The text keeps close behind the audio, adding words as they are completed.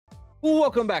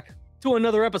Welcome back to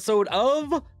another episode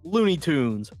of Looney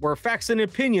Tunes, where facts and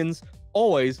opinions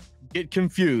always get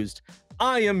confused.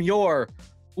 I am your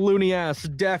loony-ass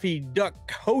Daffy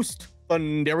Duck host,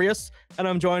 Thunderius, and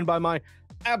I'm joined by my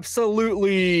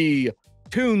absolutely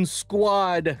Toon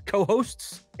Squad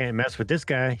co-hosts. Can't mess with this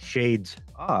guy, Shades.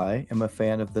 I am a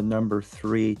fan of the number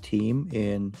 3 team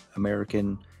in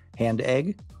American Hand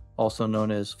Egg, also known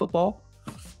as football,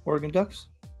 Oregon Ducks,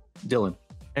 Dylan.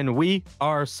 And we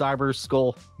are Cyber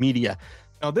Skull Media.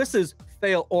 Now this is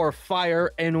Fail or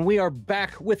Fire, and we are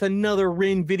back with another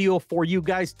Ren video for you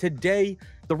guys today.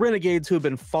 The Renegades who have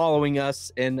been following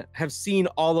us and have seen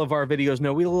all of our videos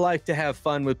know we like to have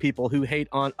fun with people who hate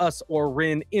on us or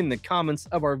Ren in the comments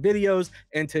of our videos,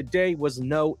 and today was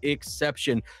no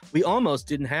exception. We almost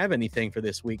didn't have anything for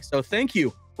this week, so thank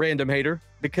you, random hater,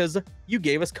 because you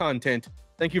gave us content.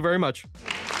 Thank you very much.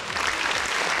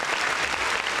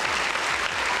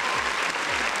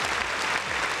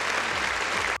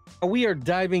 We are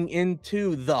diving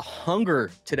into the hunger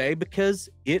today because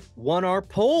it won our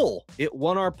poll. It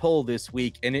won our poll this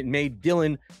week, and it made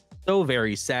Dylan so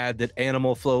very sad that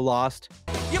Animal Flow lost.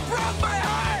 You broke my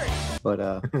heart! But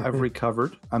I've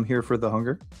recovered. I'm here for the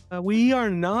hunger. We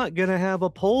are not going to have a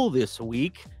poll this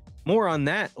week. More on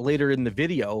that later in the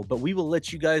video, but we will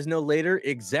let you guys know later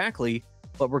exactly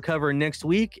what we're covering next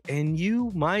week, and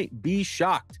you might be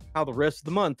shocked how the rest of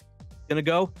the month is going to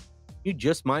go. You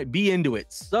just might be into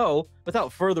it. So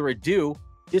without further ado,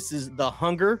 this is The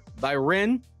Hunger by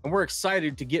Ren, and we're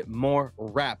excited to get more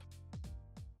rap.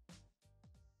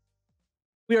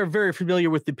 We are very familiar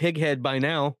with the pig head by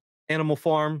now. Animal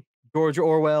Farm, George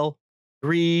Orwell,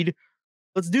 Greed.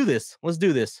 Let's do this. Let's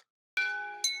do this.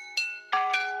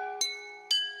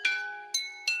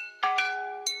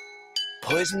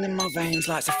 Poison in my veins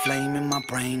lights a flame in my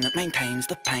brain that maintains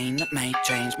the pain that may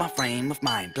change my frame of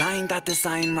mind. Blind, I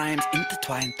design rhymes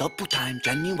intertwined, double time,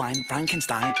 genuine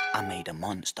Frankenstein. I made a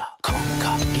monster.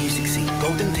 Conquer, music scene,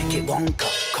 golden ticket, Wonka,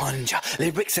 conjure.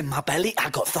 Lyrics in my belly, I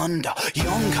got thunder.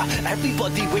 Younger,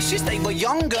 everybody wishes they were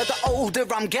younger. The older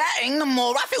I'm getting, the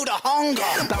more I feel the hunger.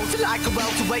 Belted like a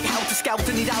welterweight, how to scout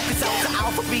and need Alka-Seltzer,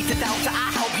 alpha, beta, delta.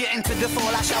 I help you into the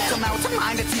fall, I shelter melt. A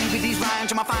mind at with these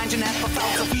rhymes, you might find you never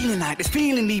felt a feeling like this.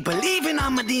 Feeling me, believing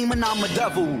I'm a demon, I'm a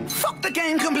devil. Fuck the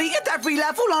game, complete at every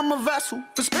level, I'm a vessel.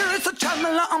 For spirits a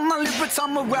channeler, on my lyrics,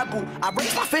 I'm a rebel. I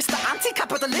raise my fist at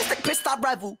anti-capitalistic, pissed I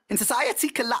revel. In society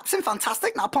collapsing,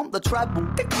 fantastic, now pump the treble.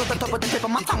 Dick to the top of the tip of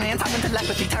my tongue, and type in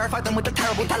telepathy. Terrified them with the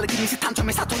terrible telekinesis, tantrum,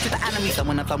 I torture the enemies. So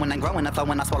when I'm flowing and growing, I flow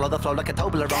when I swallow the flow like a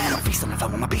Toblerone. I'm a feast on the flow,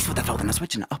 I'm a beast with the flow, then I'm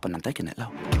switching it up and I'm taking it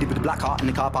low. Giddy with the black heart in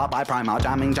the car park by Primark,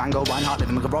 jamming Django, Reinhardt,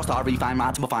 living with a raw star, refine,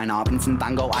 rad to a fine art, Vincent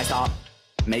Van Gogh, I start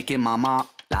making my mark.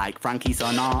 Like Frankie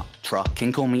Sinatra,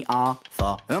 can call me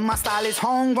Arthur. And my style is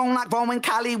homegrown like growing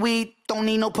Cali weed. Don't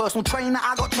need no personal trainer,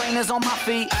 I got trainers on my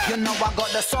feet. You know I got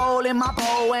the soul in my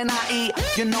bowl when I eat.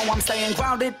 You know I'm staying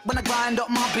grounded when I grind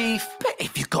up my beef. But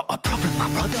if you got a problem, my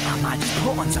brother, I might just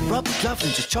put on some rubber gloves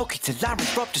and just choke it till I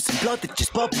erupt. Just some blood that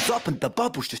just bubbles up and the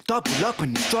bubbles just double up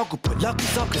when you struggle. But luck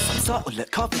is up cause I'm subtle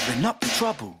at covering up the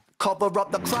trouble. Cover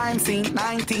up the crime scene,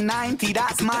 1990,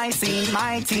 that's my scene.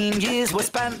 19 years were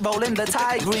spent rolling the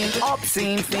Thai green.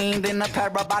 Obscene fiend in a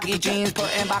pair of baggy jeans,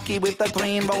 putting backy with the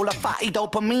green. Roll a fatty,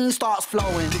 dopamine starts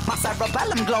flowing. My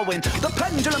cerebellum glowing, the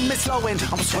pendulum is slowing.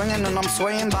 I'm swinging and I'm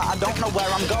swaying, but I don't know where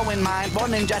I'm going. Mind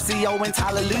running, Jesse Owens,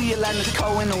 hallelujah, Leonard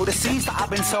Cohen. All the seeds that I've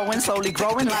been sowing, slowly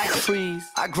growing like trees.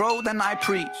 I grow, then I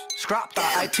preach, scrap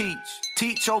that I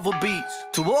teach over beats.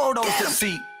 To all those that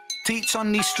seek, teach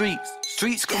on these streets.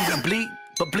 Streets can be bleak,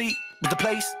 but bleak was the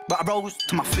place where I rose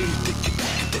to my feet.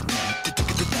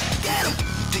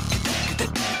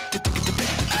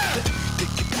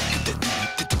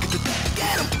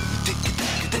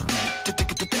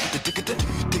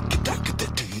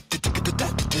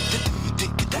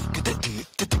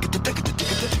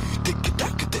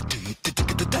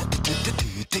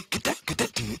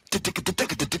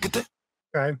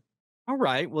 Okay. All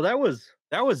right. Well, that was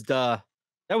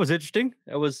interesting.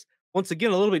 That was once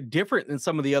again a little bit different than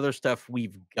some of the other stuff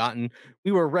we've gotten.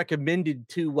 We were recommended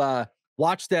to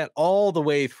watch that all the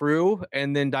way through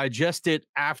and then digest it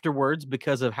afterwards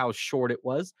because of how short it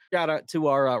was. Shout out to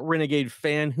our Renegade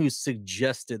fan who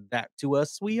suggested that to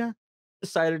us. We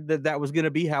decided that that was going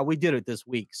to be how we did it this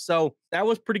week. So that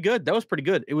was pretty good. That was pretty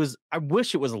good. It was. I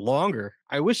wish it was longer.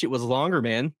 I wish it was longer,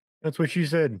 man. That's what you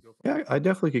said. Yeah, I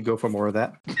definitely could go for more of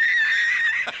that.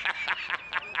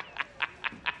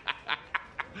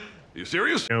 You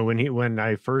serious? You know, when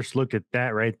I first looked at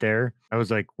that right there, I was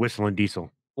like whistling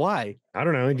Diesel. Why? I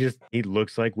don't know. He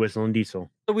looks like Whistling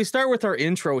Diesel. So we start with our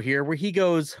intro here where he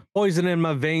goes, poison in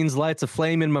my veins, lights a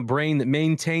flame in my brain that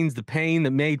maintains the pain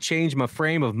that may change my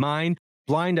frame of mind.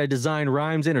 Blind, I design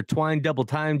rhymes intertwined double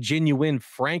time, genuine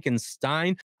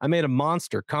Frankenstein. I made a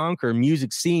monster, conquer,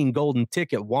 music scene, golden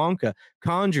ticket, Wonka,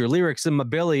 conjure, lyrics in my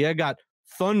belly. I got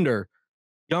thunder,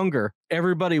 younger.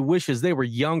 Everybody wishes they were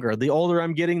younger. The older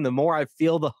I'm getting, the more I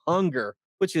feel the hunger,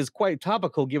 which is quite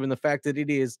topical given the fact that it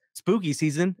is spooky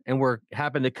season and we're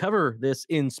happen to cover this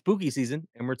in spooky season.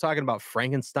 And we're talking about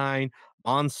Frankenstein,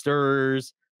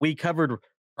 monsters. We covered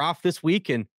Prof this week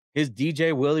and his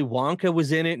DJ Willy Wonka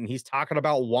was in it and he's talking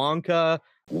about Wonka.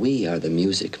 We are the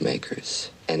music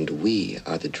makers, and we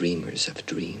are the dreamers of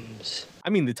dreams.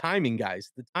 I mean, the timing,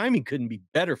 guys, the timing couldn't be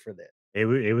better for this.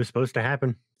 It was supposed to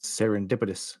happen.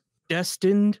 Serendipitous.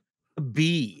 Destined to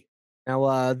be.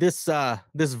 Now, this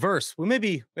verse, well,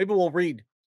 maybe we'll read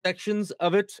sections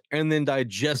of it and then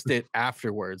digest it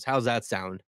afterwards. How's that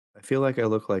sound? I feel like I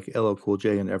look like LL Cool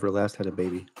J and Everlast had a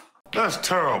baby. That's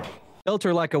terrible.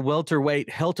 Shelter like a welterweight,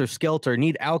 helter skelter,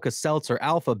 need Alka-Seltzer,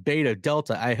 alpha, beta,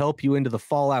 delta. I help you into the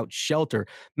fallout shelter.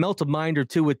 Melt a mind or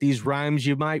two with these rhymes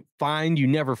you might find you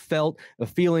never felt. A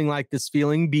feeling like this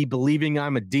feeling, be believing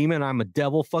I'm a demon, I'm a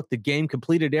devil. Fuck the game,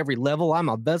 completed every level. I'm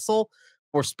a vessel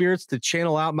for spirits to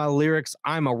channel out my lyrics.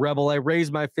 I'm a rebel. I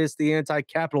raise my fist, the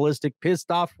anti-capitalistic, pissed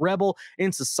off rebel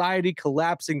in society,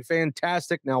 collapsing,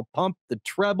 fantastic. Now pump the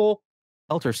treble.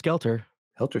 Helter skelter.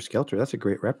 Helter Skelter, that's a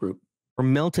great rap group. We're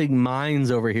melting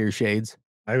minds over here, Shades.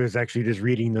 I was actually just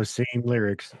reading those same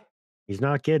lyrics. He's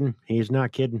not kidding. He's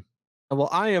not kidding. Well,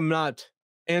 I am not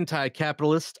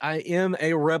anti-capitalist. I am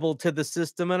a rebel to the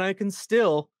system, and I can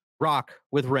still rock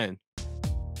with Ren.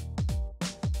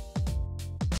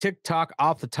 TikTok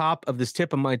off the top of this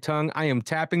tip of my tongue. I am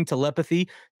tapping telepathy,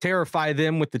 terrify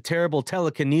them with the terrible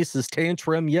telekinesis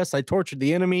tantrum. Yes, I tortured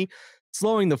the enemy,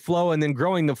 slowing the flow and then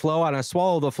growing the flow, and I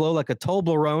swallow the flow like a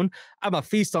Toblerone. I'm a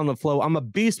feast on the flow. I'm a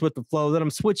beast with the flow. Then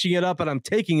I'm switching it up and I'm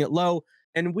taking it low.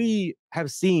 And we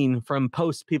have seen from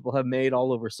posts people have made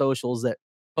all over socials that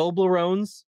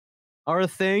Toblerones are a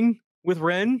thing with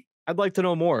Ren. I'd like to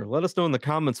know more. Let us know in the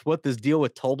comments what this deal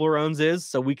with Toblerones is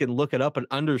so we can look it up and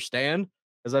understand,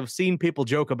 because I've seen people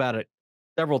joke about it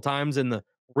several times in the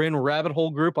Ren rabbit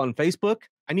hole group on Facebook.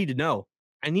 I need to know.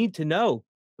 I need to know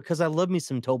because I love me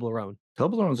some Toblerone.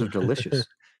 Toblerones are delicious.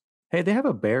 Hey, they have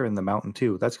a bear in the mountain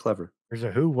too. That's clever. There's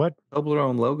a who? What?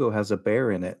 Toblerone logo has a bear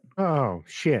in it. Oh,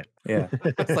 shit. Yeah.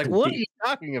 It's like, what are you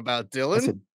talking about, That's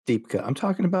a Dylan? deep cut. I'm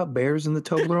talking about bears in the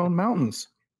Toblerone mountains.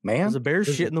 Man, There's a bear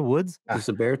shit in the woods? is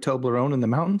a bear Toblerone in the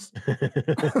mountains?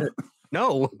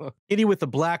 No. Kitty with a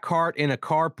black heart in a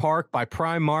car park by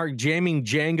Primark, jamming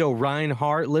Django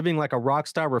Reinhardt, living like a rock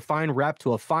star, refined rap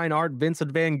to a fine art, Vincent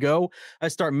Van Gogh. I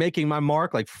start making my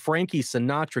mark like Frankie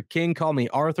Sinatra King, call me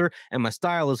Arthur, and my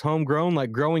style is homegrown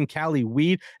like growing Cali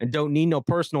weed and don't need no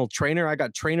personal trainer. I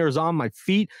got trainers on my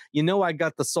feet. You know I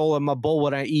got the soul in my bowl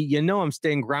when I eat. You know I'm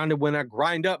staying grounded when I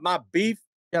grind up my beef.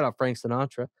 Shout out Frank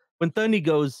Sinatra. When Thundy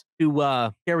goes to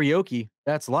karaoke,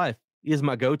 that's life. He is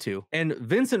my go-to. And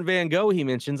Vincent Van Gogh, he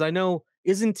mentions, I know,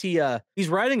 isn't he, he's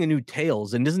writing a new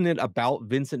Tales, and isn't it about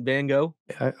Vincent Van Gogh?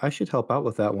 I should help out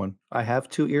with that one. I have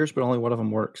 2 ears, but only one of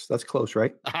them works. That's close,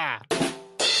 right? Ah.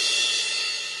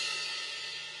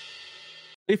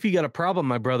 If you got a problem,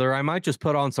 my brother, I might just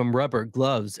put on some rubber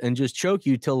gloves and just choke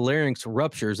you till larynx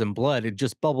ruptures and blood. It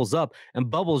just bubbles up and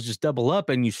bubbles just double up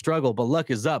and you struggle, but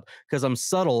luck is up because I'm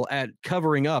subtle at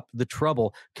covering up the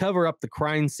trouble. Cover up the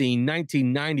crime scene.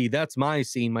 1990, that's my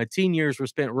scene. My teen years were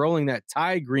spent rolling that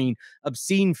Thai green,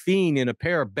 obscene fiend in a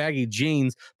pair of baggy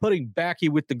jeans, putting backy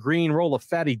with the green, roll of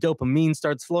fatty dopamine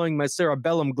starts flowing, my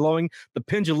cerebellum glowing. The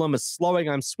pendulum is slowing.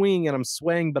 I'm swinging and I'm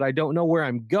swaying, but I don't know where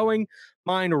I'm going.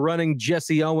 Mind running,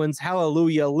 Jesse Owens,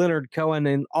 hallelujah, Leonard Cohen,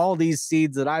 and all these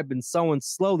seeds that I've been sowing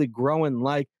slowly growing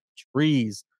like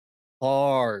trees.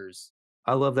 Bars.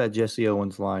 I love that Jesse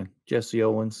Owens line. Jesse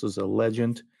Owens was a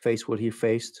legend, faced what he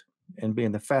faced, and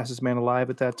being the fastest man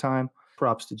alive at that time.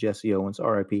 Props to Jesse Owens,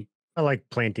 RIP. I like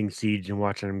planting seeds and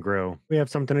watching them grow. We have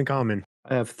something in common.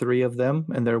 I have 3 of them,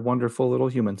 and they're wonderful little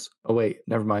humans. Oh, wait,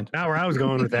 never mind. Not where I was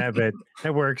going with that, but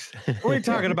that works. We're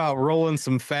talking about rolling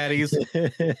some fatties,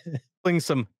 rolling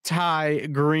some Thai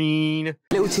green.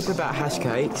 Little tip about hash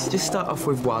cakes, just start off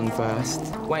with 1 first,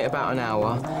 wait about an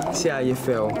hour, see how you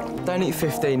feel. Don't eat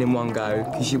 15 in one go,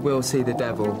 because you will see the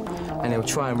devil, and he'll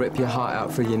try and rip your heart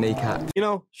out through your kneecap. You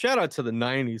know, shout out to the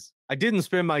 90s. I didn't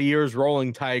spend my years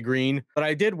rolling Thai green, but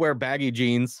I did wear baggy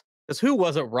jeans. Because who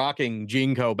wasn't rocking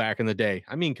Jinko back in the day?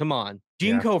 I mean, come on.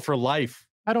 Jinko for life.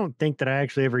 I don't think that I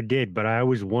actually ever did, but I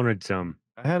always wanted some.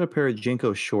 I had a pair of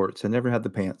Jinko shorts. I never had the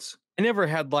pants. I never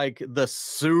had like the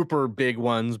super big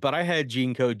ones, but I had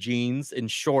Jean Code jeans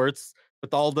and shorts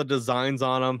with all the designs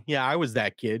on them. Yeah, I was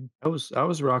that kid. I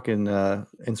was rocking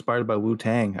inspired by Wu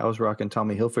Tang. I was rocking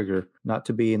Tommy Hilfiger, not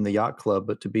to be in the yacht club,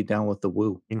 but to be down with the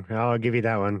Wu. I'll give you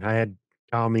that one. I had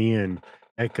Tommy and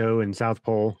Echo and South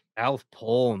Pole. South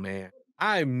Pole, man.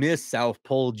 I miss South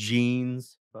Pole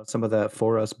jeans. About some of that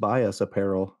for us, by us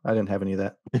apparel. I didn't have any of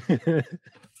that.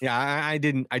 Yeah, I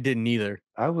didn't either.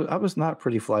 I was not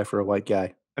pretty fly for a white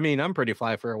guy. I mean, I'm pretty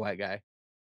fly for a white guy.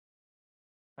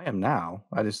 I am now.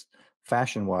 I just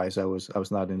fashion wise, I was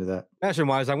not into that. Fashion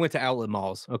wise, I went to outlet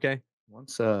malls. Okay.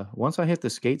 Once I hit the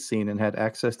skate scene and had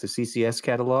access to CCS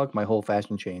catalog, my whole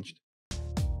fashion changed.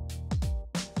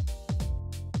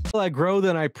 I grow,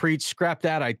 then I preach, scrap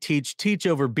that, I teach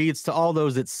over beats to all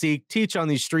those that seek, teach on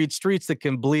these streets that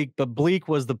can bleak, but bleak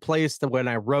was the place that when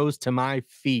I rose to my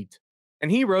feet.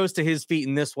 And he rose to his feet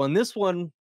in this one. This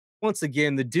one, once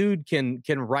again, the dude can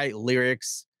write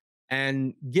lyrics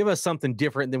and give us something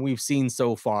different than we've seen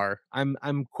so far.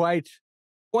 I'm quite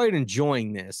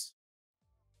enjoying this.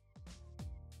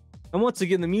 And once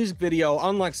again, the music video,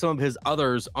 unlike some of his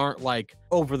others, aren't like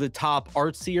over the top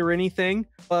artsy or anything,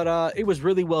 but it was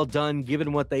really well done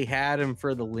given what they had and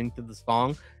for the length of the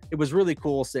song. It was really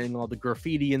cool seeing all the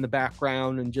graffiti in the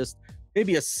background and just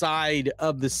maybe a side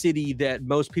of the city that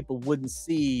most people wouldn't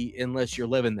see unless you're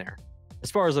living there.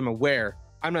 As far as I'm aware,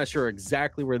 I'm not sure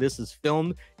exactly where this is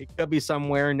filmed. It could be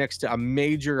somewhere next to a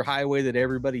major highway that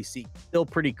everybody sees. Still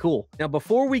pretty cool. Now,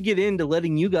 before we get into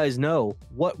letting you guys know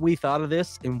what we thought of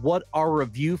this and what our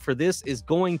review for this is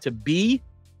going to be,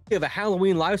 we have a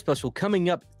Halloween live special coming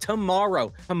up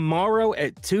tomorrow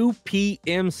at 2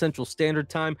 p.m. Central Standard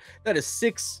Time. That is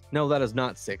 6. No, that is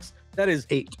not 6. That is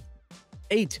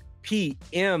 8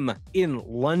 p.m. in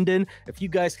London. If you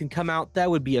guys can come out, that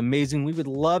would be amazing. We would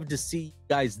love to see you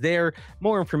guys there.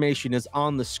 More information is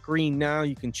on the screen now.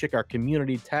 You can check our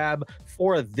community tab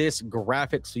for this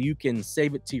graphic so you can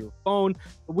save it to your phone.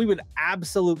 But we would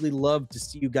absolutely love to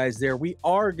see you guys there. We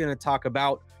are going to talk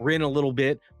about Ren a little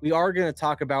bit. We are going to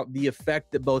talk about the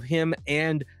effect that both him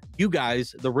and you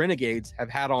guys, the Renegades,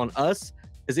 have had on us,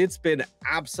 because it's been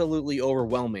absolutely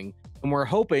overwhelming. And we're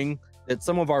hoping that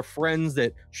some of our friends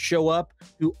that show up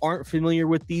who aren't familiar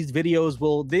with these videos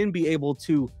will then be able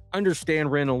to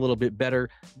understand Ren a little bit better,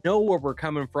 know where we're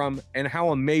coming from and how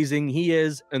amazing he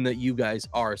is and that you guys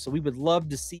are. So we would love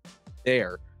to see you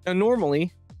there. Now,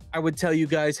 normally I would tell you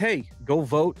guys, hey, go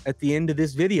vote at the end of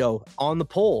this video on the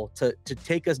poll to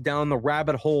take us down the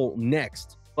rabbit hole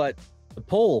next. But the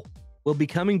poll will be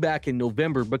coming back in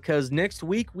November, because next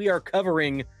week we are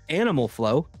covering Animal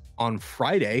Flow on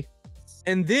Friday.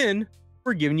 And then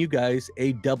we're giving you guys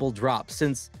a double drop,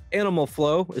 since Animal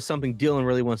Flow is something Dylan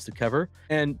really wants to cover,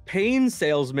 and Pain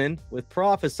Salesman with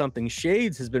Prof is something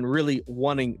Shades has been really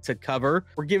wanting to cover.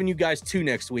 We're giving you guys 2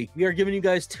 next week. We are giving you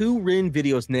guys 2 Ren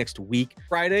videos next week.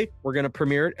 Friday, we're going to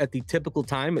premiere it at the typical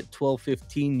time at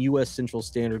 12:15 U.S. Central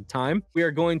Standard Time. We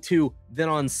are going to then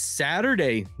on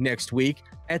Saturday next week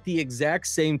at the exact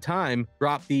same time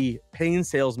drop the Pain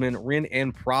Salesman, Ren,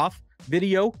 and Prof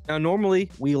video. Now, normally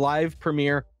we live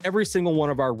premiere every single one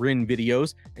of our Ren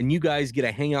videos, and you guys get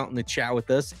to hang out in the chat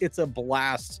with us. It's a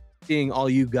blast seeing all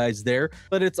you guys there,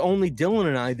 but it's only Dylan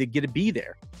and I that get to be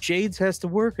there. Shades has to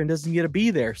work and doesn't get to be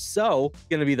there, so it's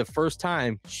gonna be the first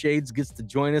time Shades gets to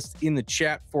join us in the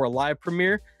chat for a live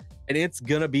premiere, and it's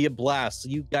gonna be a blast. So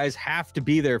you guys have to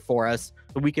be there for us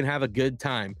so we can have a good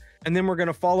time. And then we're going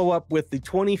to follow up with the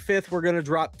 25th. We're going to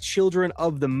drop Children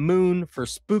of the Moon for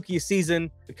spooky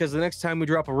season, because the next time we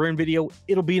drop a Ren video,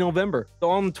 it'll be November. So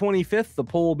on the 25th, the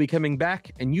poll will be coming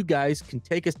back, and you guys can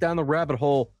take us down the rabbit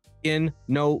hole in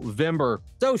November.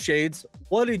 So, Shades,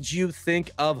 what did you think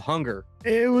of Hunger?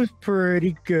 It was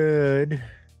pretty good.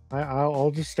 I'll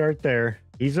just start there.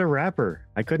 He's a rapper.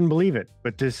 I couldn't believe it,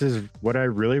 but this is what I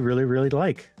really, really, really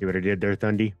like. See what I did there,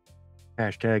 Thundy?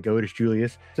 Hashtag Otis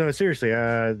Julius. So seriously,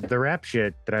 the rap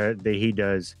shit that he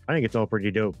does, I think it's all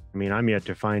pretty dope. I mean, I'm yet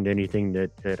to find anything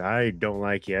that I don't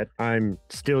like yet. I'm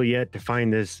still yet to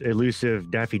find this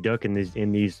elusive Daffy Duck in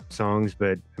these songs,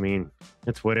 but I mean,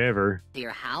 it's whatever.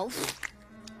 Your house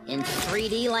in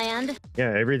 3D land.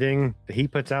 Yeah, everything that he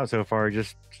puts out so far is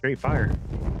just straight fire.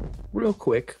 real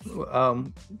quick,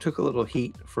 took a little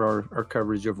heat for our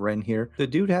coverage of Ren here. The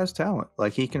dude has talent.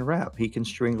 Like, he can rap, he can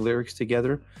string lyrics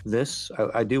together. This,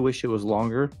 I do wish it was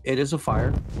longer. It is a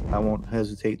fire. I won't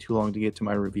hesitate too long to get to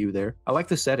my review there. I like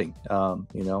the setting.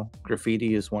 You know,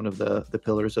 graffiti is one of the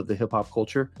pillars of the hip hop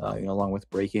culture, you know, along with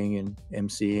breaking and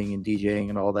MCing and DJing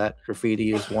and all that.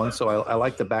 Graffiti is one. So I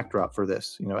like the backdrop for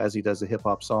this. You know, as he does a hip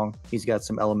hop song, he's got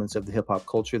some elements of the hip hop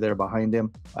culture there behind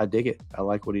him. I dig it. I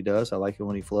like what he does. I like it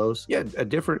when he flows. Yeah, a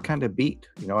different kind of beat.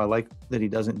 You know, I like that he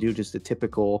doesn't do just a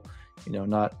typical, you know,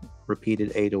 not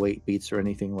repeated 808 beats or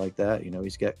anything like that. You know,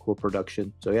 he's got cool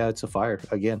production. So yeah, it's a fire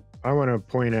again. I want to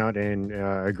point out and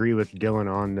agree with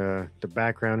Dylan on the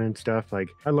background and stuff. Like,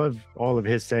 I love all of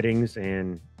his settings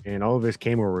and all of his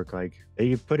camera work. Like,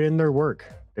 they put in their work.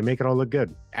 They make it all look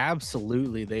good.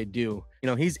 Absolutely, they do. You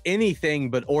know, he's anything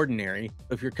but ordinary.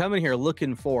 If you're coming here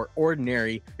looking for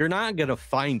ordinary, you're not gonna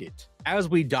find it. As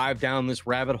we dive down this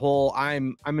rabbit hole,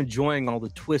 I'm enjoying all the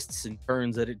twists and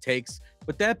turns that it takes.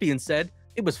 With that being said,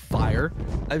 it was fire.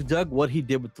 I've dug what he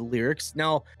did with the lyrics.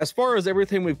 Now, as far as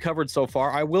everything we've covered so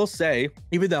far, I will say,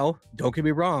 even though, don't get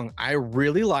me wrong, I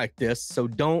really like this, so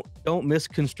don't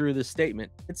misconstrue this statement.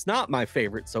 It's not my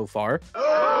favorite so far.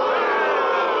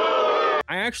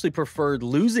 I actually preferred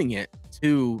Losing It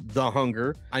to The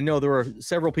Hunger. I know there were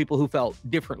several people who felt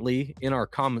differently in our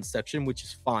comments section, which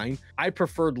is fine. I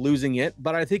preferred Losing It,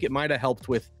 but I think it might have helped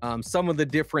with some of the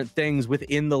different things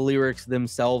within the lyrics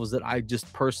themselves that I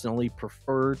just personally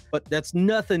preferred. But that's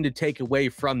nothing to take away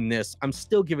from this. I'm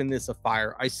still giving this a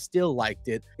fire. I still liked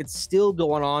it. It's still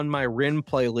going on my Ren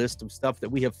playlist of stuff that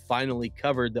we have finally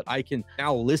covered that I can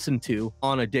now listen to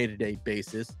on a day-to-day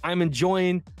basis. I'm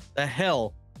enjoying the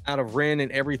hell out of Ren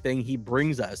and everything he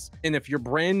brings us. And if you're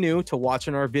brand new to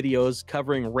watching our videos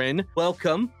covering Ren,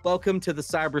 welcome to the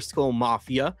Cyber Skull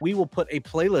Mafia. We will put a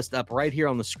playlist up right here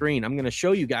on the screen. I'm going to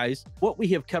show you guys what we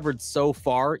have covered so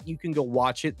far. You can go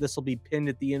watch it. This will be pinned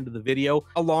at the end of the video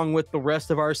along with the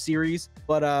rest of our series.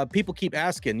 But people keep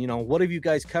asking, you know, what have you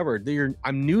guys covered?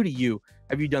 I'm new to you.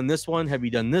 Have you done this one? Have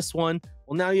you done this one?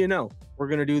 Well, now you know. We're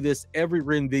going to do this every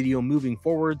Ren video moving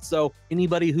forward. So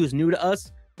anybody who's new to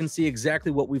us can see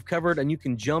exactly what we've covered, and you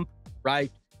can jump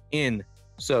right in.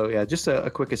 So yeah, just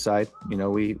a quick aside, you know,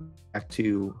 we back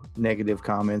to negative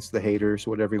comments, the haters,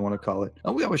 whatever you want to call it.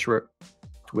 We always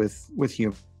with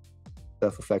humor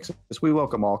stuff affects us. We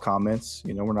welcome all comments.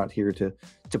 You know, we're not here to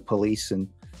police and,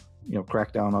 you know,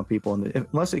 crack down on people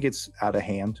unless it gets out of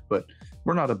hand, but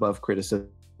we're not above criticism.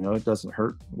 You know, it doesn't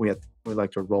hurt. We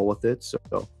like to roll with it.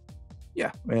 So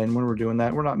yeah, and when we're doing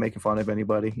that, we're not making fun of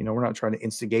anybody. You know, we're not trying to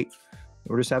instigate.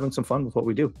 We're just having some fun with what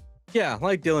we do. Yeah,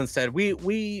 like Dylan said,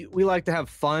 we like to have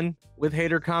fun with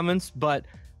hater comments, but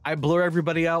I blur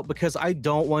everybody out because I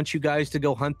don't want you guys to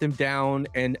go hunt them down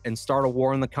and start a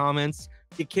war in the comments.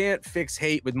 You can't fix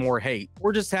hate with more hate.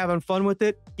 We're just having fun with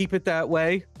it. Keep it that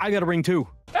way. I got a ring too.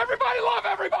 Everybody love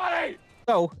everybody.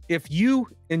 So if you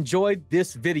enjoyed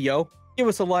this video, give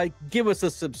us a like, give us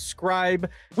a subscribe.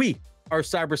 We are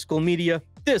Cyber Skull Media.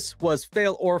 This was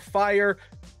Fail or Fire.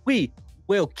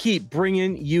 We'll keep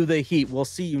bringing you the heat. We'll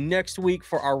see you next week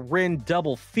for our Ren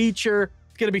double feature.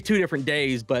 It's going to be 2 different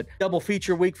days, but double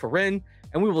feature week for Ren.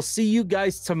 And we will see you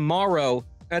guys tomorrow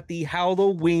at the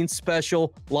Halloween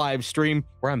special live stream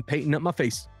where I'm painting up my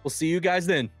face. We'll see you guys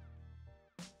then.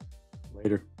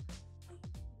 Later.